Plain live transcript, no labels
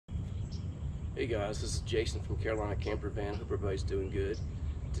Hey guys, this is Jason from Carolina Camper Van. Hope everybody's doing good.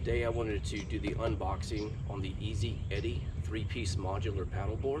 Today I wanted to do the unboxing on the Eddy 3-piece modular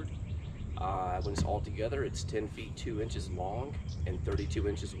paddleboard. When it's all together, it's 10 feet 2 inches long and 32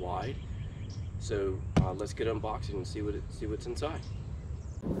 inches wide. So let's get unboxing and see what's inside.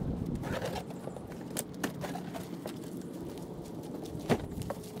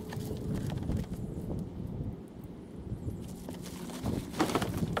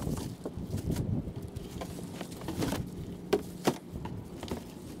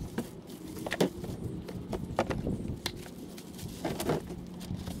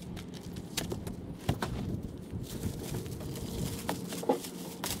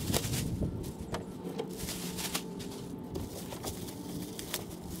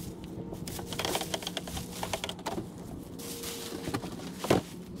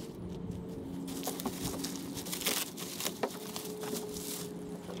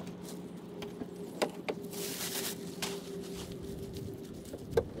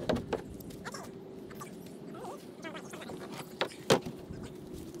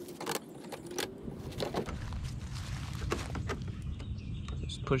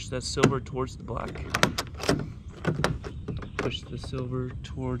 Push that silver towards the black. Push the silver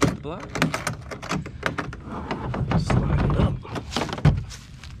towards the black. Slide it up.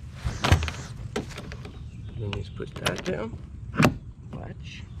 Then just put that down.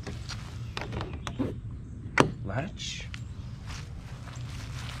 Latch. Latch.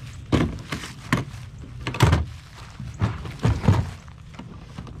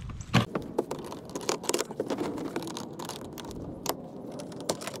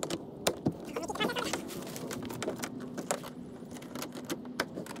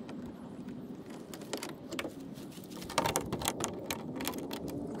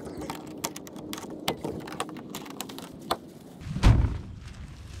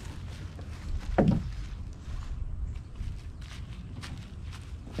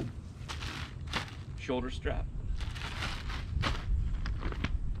 Shoulder strap.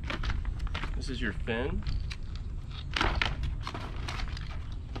 This is your fin,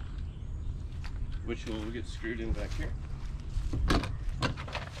 which will get screwed in back here.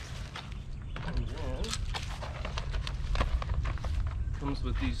 And then comes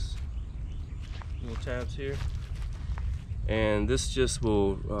with these little tabs here, and this just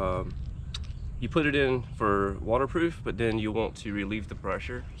will you put it in for waterproof, but then you want to relieve the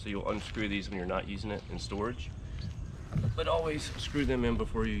pressure, so you'll unscrew these when you're not using it in storage. But always screw them in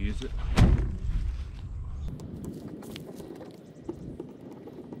before you use it.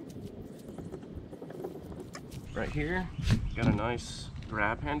 Right here, got a nice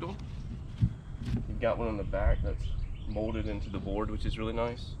grab handle. You've got one on the back that's molded into the board, which is really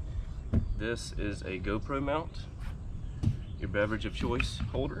nice. This is a GoPro mount, your beverage of choice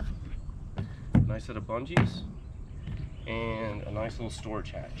holder. Nice set of bungees, and a nice little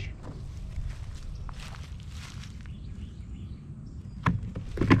storage hatch.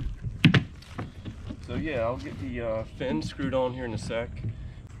 So yeah, I'll get the fin screwed on here in a sec.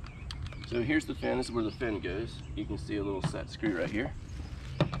 So here's the fin. This is where the fin goes. You can see a little set screw right here.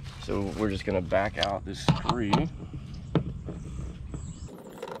 So we're just going to back out this screw.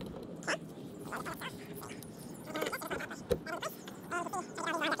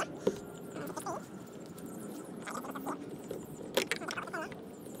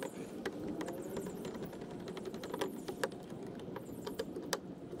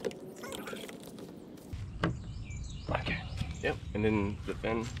 Okay, yep, and then the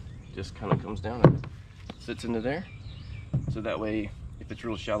fin just kind of comes down and sits into there. So that way, if it's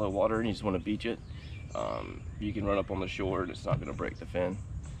real shallow water and you just want to beach it, you can run up on the shore and it's not going to break the fin.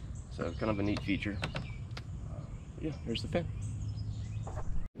 So kind of a neat feature. Yeah, here's the fin.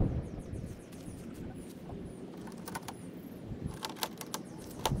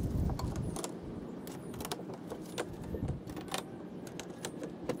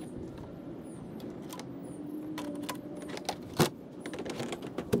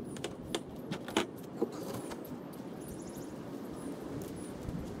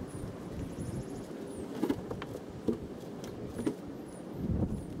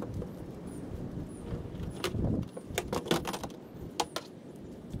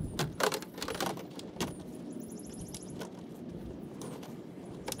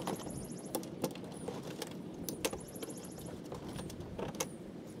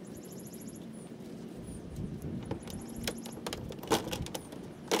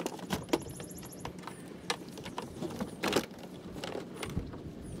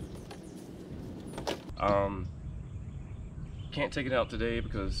 Can't take it out today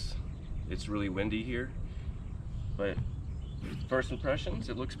because it's really windy here, but first impressions,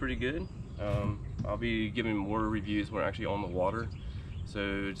 it looks pretty good. I'll be giving more reviews when we're actually on the water.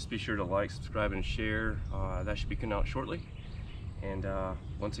 So just be sure to like, subscribe, and share. That should be coming out shortly. And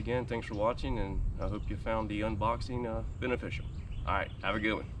once again, thanks for watching, and I hope you found the unboxing beneficial. All right, have a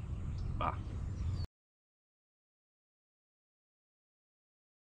good one. Bye.